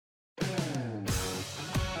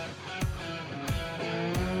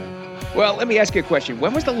Well, let me ask you a question.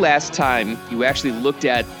 When was the last time you actually looked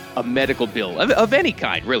at a medical bill of any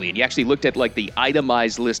kind, really, and you actually looked at like the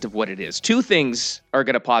itemized list of what it is? Two things are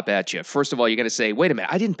going to pop at you. First of all, you're going to say, wait a minute,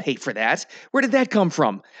 I didn't pay for that. Where did that come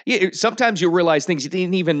from? Sometimes you realize things you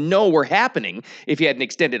didn't even know were happening if you had an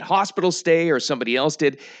extended hospital stay or somebody else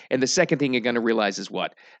did. And the second thing you're going to realize is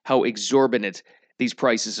what? How exorbitant these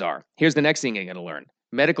prices are. Here's the next thing you're going to learn.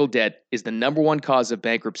 Medical debt is the number one cause of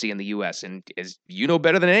bankruptcy in the U.S. And as you know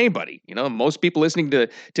better than anybody, most people listening to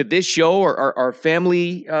this show are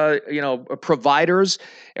family, providers,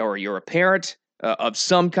 or you're a parent of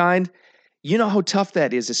some kind. You know how tough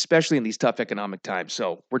that is, especially in these tough economic times.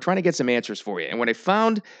 So we're trying to get some answers for you. And when I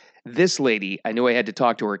found this lady, I knew I had to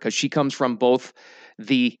talk to her because she comes from both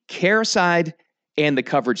the care side and the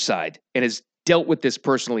coverage side and is dealt with this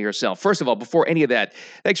personally herself. First of all, before any of that,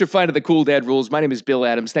 thanks for finding the Cool Dad Rules. My name is Bill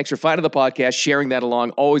Adams. Thanks for finding the podcast, sharing that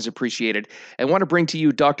along. Always appreciated. I want to bring to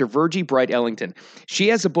you Dr. Virgie Bright Ellington. She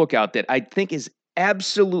has a book out that I think is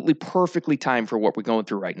absolutely perfectly timed for what we're going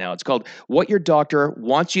through right now. It's called What Your Doctor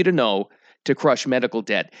Wants You to Know to Crush Medical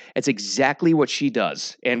Debt. It's exactly what she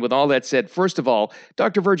does. And with all that said, first of all,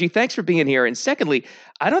 Dr. Virgie, thanks for being here. And secondly,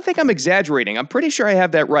 I don't think I'm exaggerating. I'm pretty sure I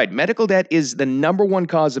have that right. Medical debt is the number one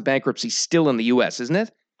cause of bankruptcy still in the U.S., isn't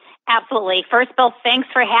it? Absolutely. First, Bill, thanks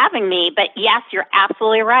for having me. But yes, you're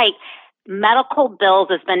absolutely right. Medical bills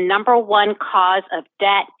is the number one cause of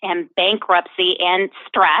debt and bankruptcy and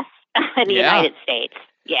stress in the United States.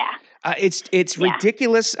 Yeah. It's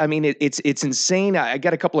ridiculous. I mean, it's insane. I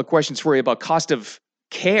got a couple of questions for you about cost of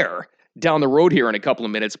care down the road here in a couple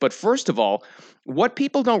of minutes. But first of all, what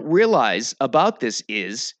people don't realize about this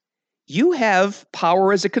is you have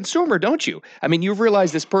power as a consumer, don't you? I mean, you've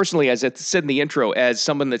realized this personally, as I said in the intro, as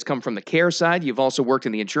someone that's come from the care side. You've also worked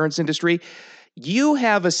in the insurance industry. You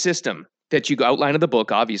have a system that you outline in the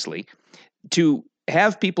book, obviously, to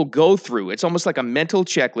have people go through. It's almost like a mental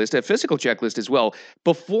checklist, a physical checklist as well,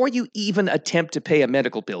 before you even attempt to pay a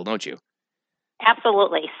medical bill, don't you?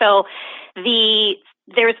 Absolutely. So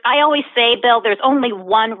I always say, Bill, there's only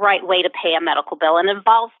one right way to pay a medical bill, and it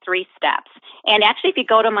involves 3 steps. And actually, if you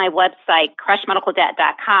go to my website,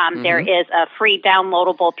 crushmedicaldebt.com, there is a free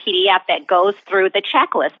downloadable PDF that goes through the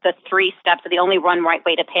checklist, the 3 steps of the only one right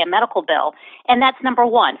way to pay a medical bill. And that's number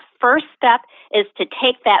 1. First step is to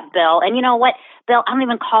take that bill. And you know what, Bill, I don't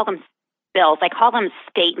even call them bills. I call them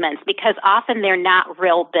statements because often they're not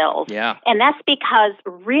real bills. Yeah. And that's because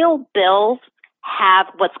real bills have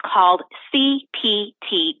what's called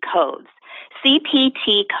CPT codes.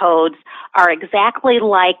 CPT codes are exactly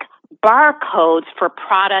like barcodes for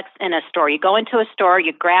products in a store. You go into a store,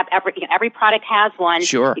 you grab every product has one.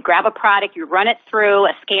 Sure. You grab a product, you run it through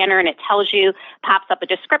a scanner, and it tells you, pops up a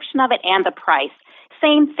description of it and the price.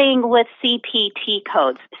 Same thing with CPT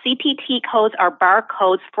codes. CPT codes are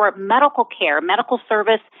barcodes for medical care, medical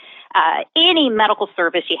service, any medical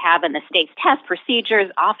service you have in the States, tests, procedures,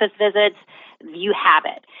 office visits, you have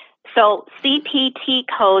it. So CPT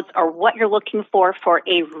codes are what you're looking for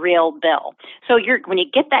a real bill. So when you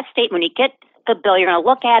get that statement, when you get the bill, you're going to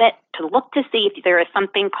look at it to see if there is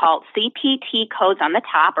something called CPT codes on the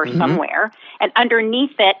top or somewhere. And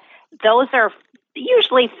underneath it, those are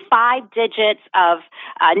usually 5 digits of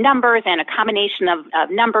numbers and a combination of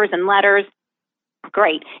numbers and letters.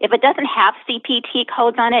 Great. If it doesn't have CPT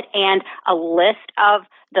codes on it and a list of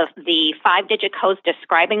the 5-digit codes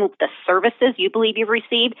describing the services you believe you've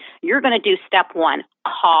received, you're going to do step 1.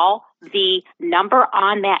 Call the number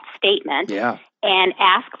on that statement and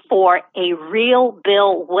ask for a real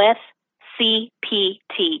bill with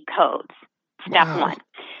CPT codes. Step 1.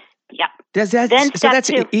 Yep. That's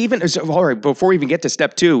two. Even all right. Before we even get to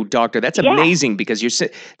step 2, doctor, that's amazing because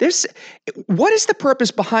what is the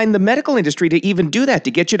purpose behind the medical industry to even do that,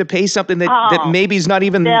 to get you to pay something that maybe is not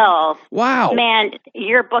even? Bill, wow, man,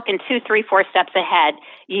 you're booking 2, 3, 4 steps ahead.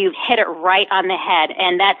 You've hit it right on the head,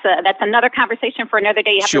 and that's another conversation for another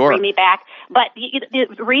day. You have to bring me back. But the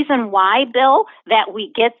reason why, Bill, that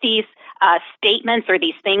we get these statements or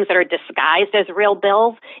these things that are disguised as real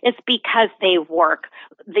bills is because they work.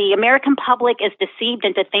 The American public is deceived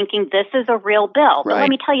into thinking this is a real bill. Right. But let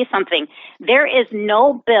me tell you something. There is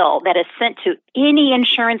no bill that is sent to any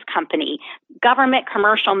insurance company, government,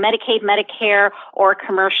 commercial, Medicaid, Medicare, or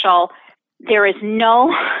commercial. There is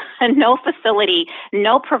no facility,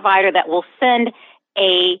 no provider that will send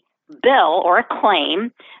a bill or a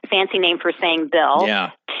claim, fancy name for saying bill,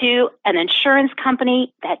 to an insurance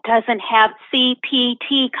company that doesn't have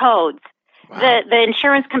CPT codes. Wow. The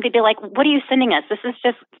insurance company be like, what are you sending us? This is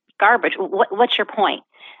just garbage. What's your point?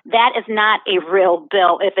 That is not a real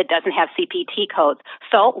bill if it doesn't have CPT codes.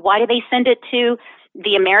 So why do they send it to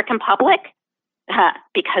the American public?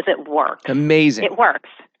 because it works. Amazing. It works.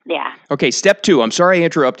 Yeah. Okay, step 2. I'm sorry I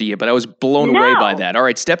interrupted you, but I was blown away by that. All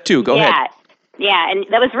right, step 2. Go ahead. Yeah, and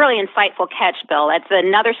that was really insightful catch, Bill. That's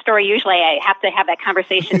another story. Usually I have to have that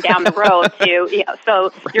conversation down the road so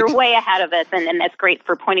right. You're way ahead of us, and that's great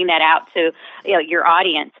for pointing that out to your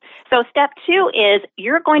audience. So step 2 is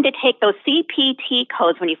you're going to take those CPT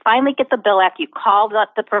codes when you finally get the bill after you called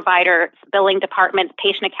up the provider billing department,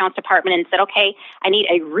 patient accounts department, and said, okay, I need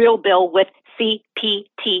a real bill with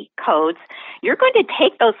CPT codes. You're going to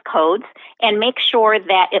take those codes and make sure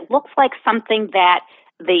that it looks like something that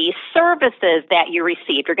the services that you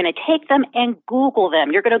received, you're going to take them and Google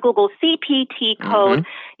them. You're going to Google CPT code,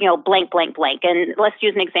 blank, blank, blank. And let's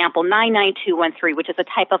use an example, 99213, which is a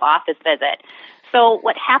type of office visit. So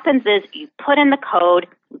what happens is you put in the code,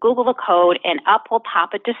 Google the code, and up will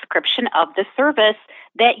pop a description of the service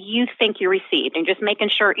that you think you received. And just making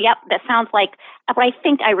sure, yep, that sounds like what I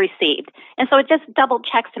think I received. And so it just double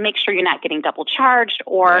checks to make sure you're not getting double charged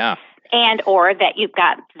or that you've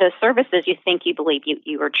got the services you believe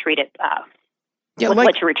you were treated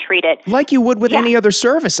what you were treated. Like you would with any other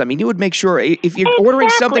service. I mean, you would make sure if you're ordering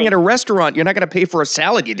something at a restaurant, you're not going to pay for a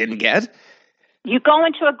salad you didn't get. You go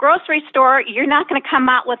into a grocery store, you're not going to come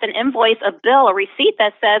out with an invoice, a bill, a receipt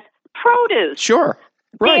that says produce. Sure.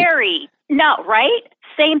 Right. Dairy. No, right?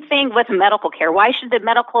 Same thing with medical care. Why should the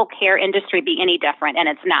medical care industry be any different? And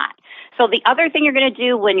it's not. So the other thing you're going to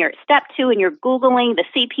do when you're at step 2 and you're Googling the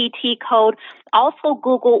CPT code, also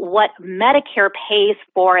Google what Medicare pays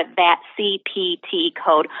for that CPT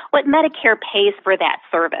code, what Medicare pays for that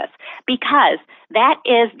service, because that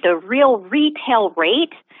is the real retail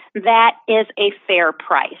rate. That is a fair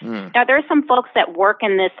price. Now, there are some folks that work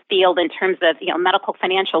in this field in terms of, medical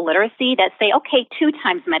financial literacy that say, okay, 2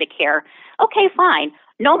 times Medicare. Okay, fine.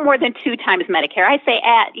 No more than 2 times Medicare. I say,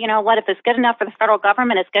 what, if it's good enough for the federal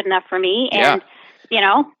government, it's good enough for me. And,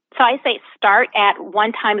 so I say start at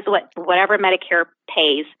 1 times whatever Medicare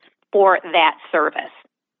pays for that service.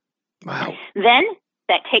 Wow. Then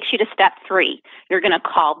that takes you to step 3. You're going to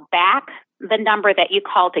call back the number that you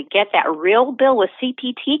called to get that real bill with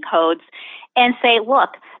CPT codes and say, look,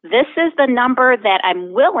 this is the number that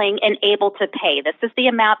I'm willing and able to pay. This is the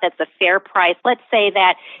amount that's a fair price. Let's say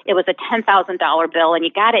that it was a $10,000 bill and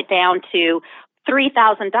you got it down to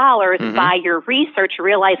 $3,000 by your research,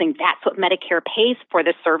 realizing that's what Medicare pays for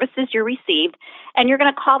the services you received. And you're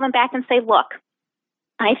going to call them back and say, look,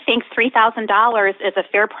 I think $3,000 is a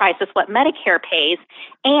fair price. It's what Medicare pays,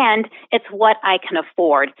 and it's what I can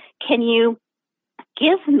afford. Can you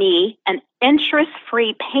give me an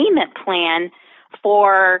interest-free payment plan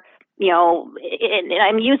for, and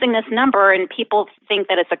I'm using this number, and people think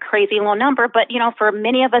that it's a crazy low number, but, for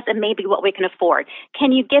many of us, it may be what we can afford.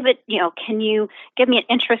 Can you give me an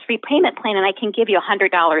interest-free payment plan, and I can give you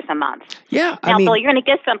 $100 a month? Yeah. Now, Bill, you're going to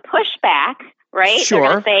get some pushback. Right? Sure.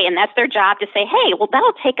 They're going to say, and that's their job to say, hey, well,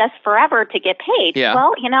 that'll take us forever to get paid. Yeah.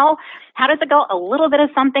 Well, how does it go? A little bit of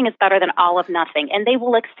something is better than all of nothing. And they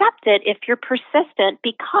will accept it if you're persistent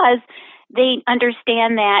because they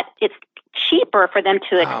understand that it's cheaper for them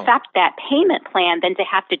to accept that payment plan than to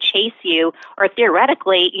have to chase you or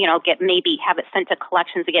theoretically, have it sent to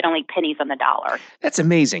collections to get only pennies on the dollar. That's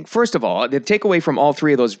amazing. First of all, the takeaway from all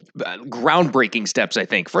 3 of those groundbreaking steps, I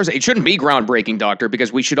think. First, it shouldn't be groundbreaking, doctor,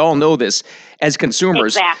 because we should all know this as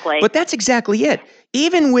consumers. Exactly. But that's exactly it.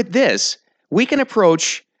 Even with this, we can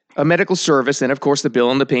approach a medical service and, of course, the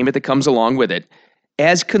bill and the payment that comes along with it.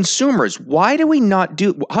 As consumers, why do we not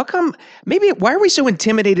do? How come? Why are we so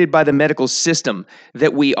intimidated by the medical system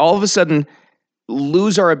that we all of a sudden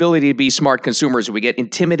lose our ability to be smart consumers? We get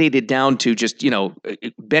intimidated down to just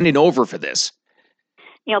bending over for this.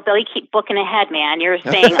 Bill, you keep booking ahead, man. You're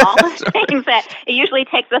saying all the things that it usually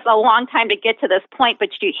takes us a long time to get to this point, but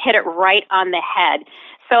you hit it right on the head.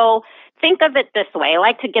 So think of it this way. I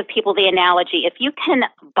like to give people the analogy. If you can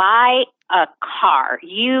buy a car,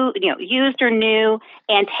 used or new,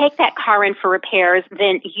 and take that car in for repairs,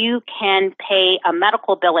 then you can pay a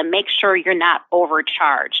medical bill and make sure you're not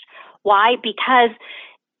overcharged. Why? Because,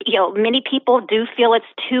 many people do feel it's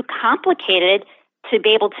too complicated to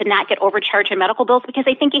be able to not get overcharged in medical bills because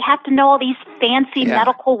they think you have to know all these fancy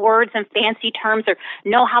medical words and fancy terms or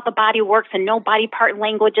know how the body works and know body part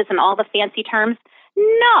languages and all the fancy terms.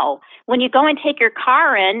 No. When you go and take your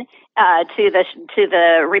car in to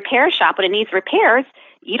the repair shop when it needs repairs,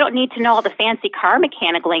 you don't need to know all the fancy car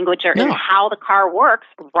mechanic language or how the car works,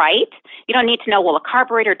 right? You don't need to know, well, a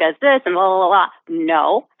carburetor does this and blah, blah, blah.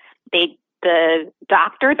 No. They the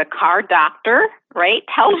doctor, the car doctor, right,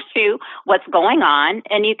 tells you what's going on,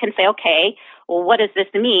 and you can say, okay, well, what does this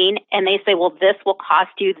mean? And they say, well, this will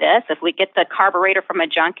cost you this. If we get the carburetor from a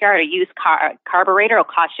junkyard, a used carburetor, it'll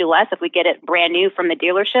cost you less. If we get it brand new from the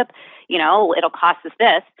dealership, it'll cost us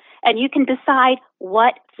this. And you can decide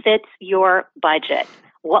what fits your budget,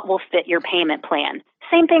 what will fit your payment plan.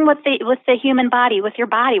 Same thing with the human body, with your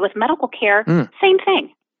body, with medical care. Same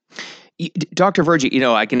thing. Dr. Virgie,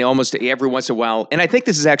 I can almost every once in a while, and I think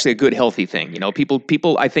this is actually a good, healthy thing.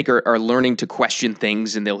 People I think are learning to question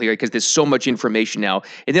things, and they'll hear, because there's so much information now,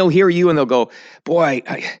 and they'll hear you and they'll go, boy,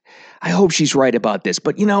 I hope she's right about this.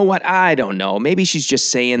 But you know what? I don't know. Maybe she's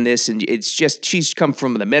just saying this, and it's just, she's come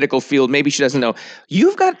from the medical field. Maybe she doesn't know.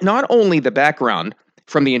 You've got not only the background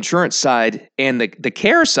from the insurance side and the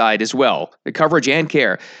care side as well, the coverage and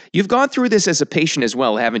care. You've gone through this as a patient as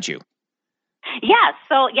well, haven't you? Yeah.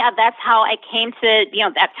 So that's how I came to,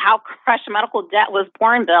 that's how Crush Medical Debt was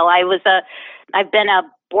born, Bill. I've been a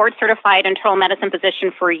board certified internal medicine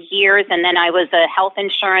physician for years, and then I was a health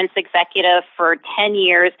insurance executive for 10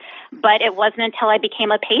 years. But it wasn't until I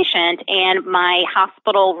became a patient and my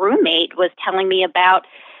hospital roommate was telling me about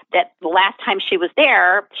that the last time she was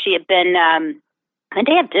there, she had been, the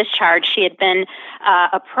day of discharge, she had been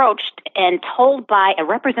approached and told by a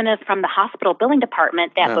representative from the hospital billing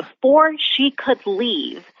department that before she could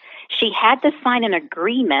leave, she had to sign an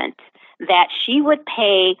agreement that she would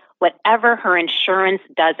pay whatever her insurance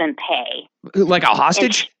doesn't pay. Like a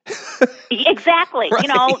hostage? Exactly. Right.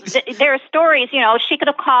 There are stories, she could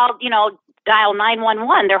have called, dial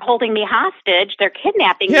 911. They're holding me hostage. They're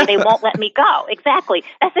kidnapping me. They won't let me go. Exactly.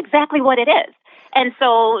 That's exactly what it is. And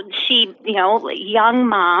so she, young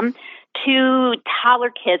mom, 2 toddler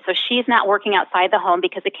kids, so she's not working outside the home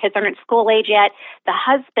because the kids aren't school age yet. The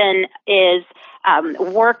husband is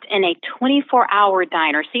worked in a 24-hour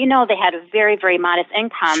diner. So, they had a very, very modest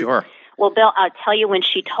income. Sure. Well, Bill, I'll tell you, when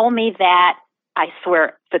she told me that, I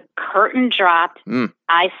swear, the curtain dropped.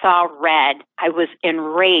 I saw red. I was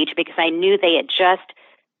enraged because I knew they had just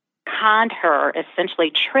conned her,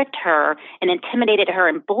 essentially tricked her and intimidated her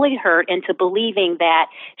and bullied her into believing that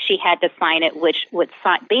she had to sign it, which would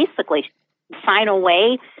basically sign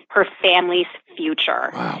away her family's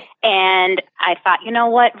future. Wow. And I thought, you know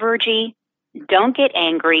what, Virgie, don't get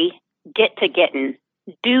angry, get to getting,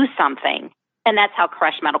 do something. And that's how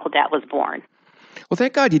Crush Medical Debt was born. Well,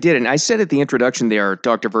 thank God you did. And I said at the introduction there,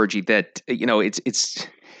 Dr. Virgie, that,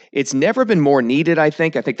 it's never been more needed, I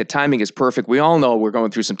think. I think the timing is perfect. We all know we're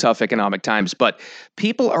going through some tough economic times, but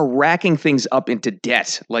people are racking things up into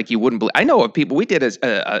debt like you wouldn't believe. I know of people, we did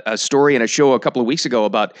a story in a show a couple of weeks ago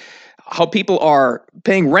about how people are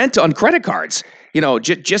paying rent on credit cards,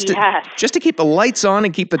 just to keep the lights on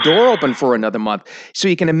and keep the door open for another month. So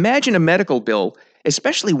you can imagine a medical bill,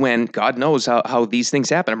 especially when, God knows how these things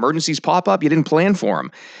happen. Emergencies pop up, you didn't plan for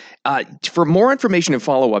them. For more information and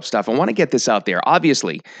follow-up stuff, I want to get this out there.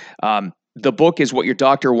 Obviously, the book is what your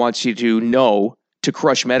doctor wants you to know to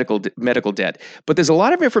crush medical debt. But there's a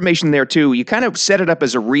lot of information there, too. You kind of set it up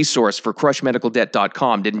as a resource for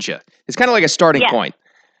crushmedicaldebt.com, didn't you? It's kind of like a starting point.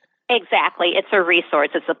 Exactly. It's a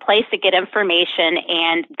resource. It's a place to get information,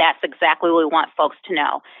 and that's exactly what we want folks to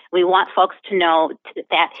know. We want folks to know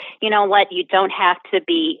that, you don't have to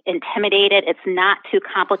be intimidated. It's not too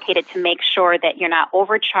complicated to make sure that you're not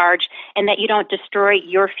overcharged and that you don't destroy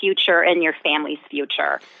your future and your family's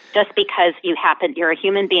future just because you're a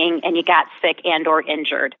human being and you got sick and or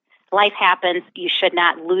injured. Life happens. You should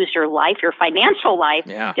not lose your life, your financial life,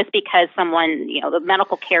 just because someone, the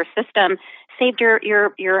medical care system saved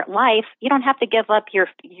your life. You don't have to give up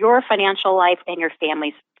your financial life and your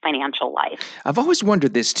family's financial life. I've always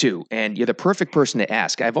wondered this too, and you're the perfect person to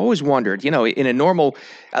ask. I've always wondered, in a normal,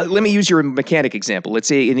 let me use your mechanic example. Let's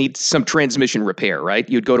say you need some transmission repair, right?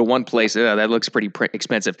 You'd go to one place, that looks pretty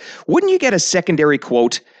expensive. Wouldn't you get a secondary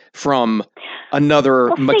quote from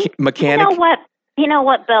another mechanic? You know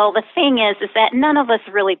what, Bill? The thing is that none of us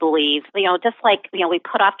really believe, just like, we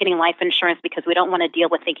put off getting life insurance because we don't want to deal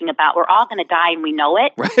with thinking about we're all going to die and we know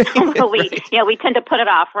it. Right. We tend to put it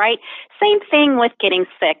off, right? Same thing with getting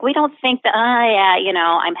sick. We don't think that,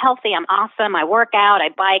 I'm healthy, I'm awesome, I work out, I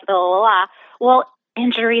bike, blah, blah, blah. Well,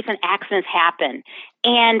 injuries and accidents happen.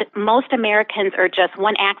 And most Americans are just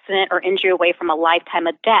one accident or injury away from a lifetime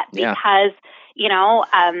of debt because,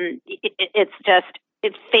 it's just,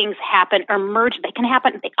 if things happen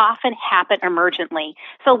they often happen emergently.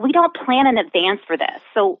 So we don't plan in advance for this.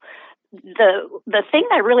 So the thing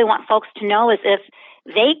that I really want folks to know is if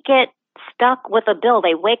they get stuck with a bill,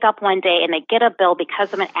 they wake up one day and they get a bill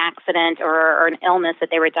because of an accident or an illness that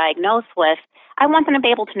they were diagnosed with, I want them to be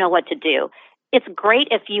able to know what to do. It's great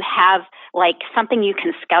if you have like something you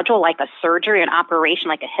can schedule, like a surgery, an operation,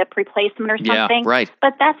 like a hip replacement or something. Yeah, right.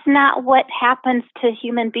 But that's not what happens to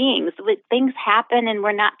human beings. Things happen and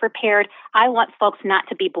we're not prepared. I want folks not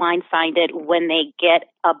to be blindsided when they get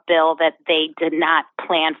a bill that they did not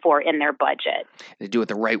plan for in their budget. They do it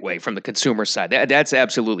the right way from the consumer side. That's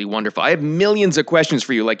absolutely wonderful. I have millions of questions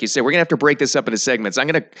for you. Like you said, we're going to have to break this up into segments. I'm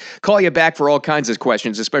going to call you back for all kinds of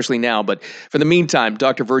questions, especially now. But for the meantime,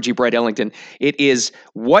 Dr. Virgie Bright Ellington, it is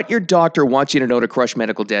What Your Doctor Wants You to Know to Crush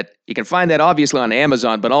Medical Debt. You can find that obviously on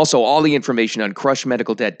Amazon, but also all the information on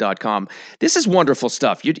crushmedicaldebt.com. This is wonderful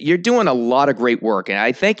stuff. You're doing a lot of great work, and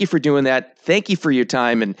I thank you for doing that. Thank you for your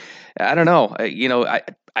time. And I don't know, I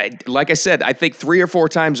like I said, I think 3 or 4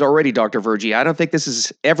 times already, Dr. Virgie. I don't think this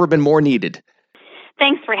has ever been more needed.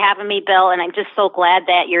 Thanks for having me, Bill, and I'm just so glad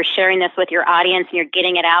that you're sharing this with your audience and you're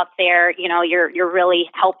getting it out there. You're really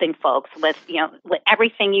helping folks with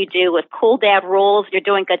everything you do with Cool Dad Rules. You're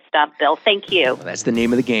doing good stuff, Bill. Thank you. Well, that's the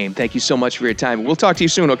name of the game. Thank you so much for your time. We'll talk to you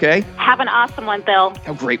soon, okay? Have an awesome one, Bill.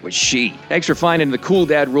 How great was she? Thanks for finding the Cool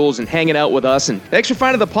Dad Rules and hanging out with us, and thanks for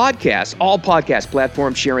finding the podcast. All podcast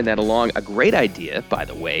platforms sharing that along. A great idea, by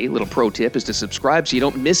the way. Little pro tip is to subscribe so you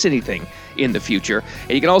don't miss anything in the future.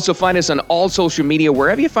 And you can also find us on all social media.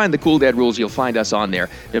 Wherever you find the Cool Dad Rules, you'll find us on there,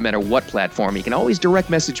 no matter what platform. You can always direct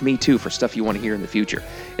message me, too, for stuff you want to hear in the future.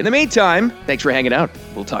 In the meantime, thanks for hanging out.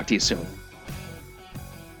 We'll talk to you soon.